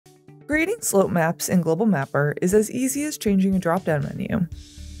Creating slope maps in Global Mapper is as easy as changing a drop-down menu.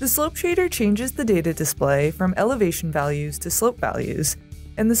 The slope shader changes the data display from elevation values to slope values,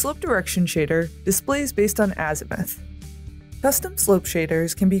 and the slope direction shader displays based on azimuth. Custom slope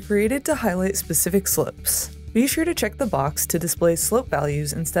shaders can be created to highlight specific slopes. Be sure to check the box to display slope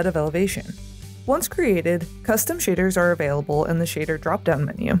values instead of elevation. Once created, custom shaders are available in the shader drop-down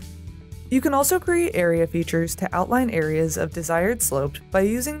menu. You can also create area features to outline areas of desired slope by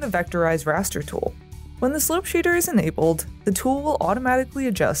using the Vectorize Raster tool. When the slope shader is enabled, the tool will automatically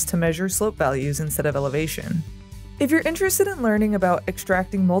adjust to measure slope values instead of elevation. If you're interested in learning about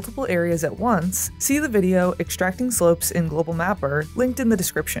extracting multiple areas at once, see the video Extracting Slopes in Global Mapper linked in the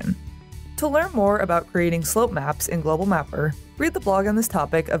description. To learn more about creating slope maps in Global Mapper, read the blog on this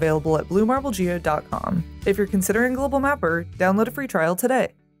topic available at bluemarblegeo.com. If you're considering Global Mapper, download a free trial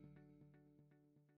today.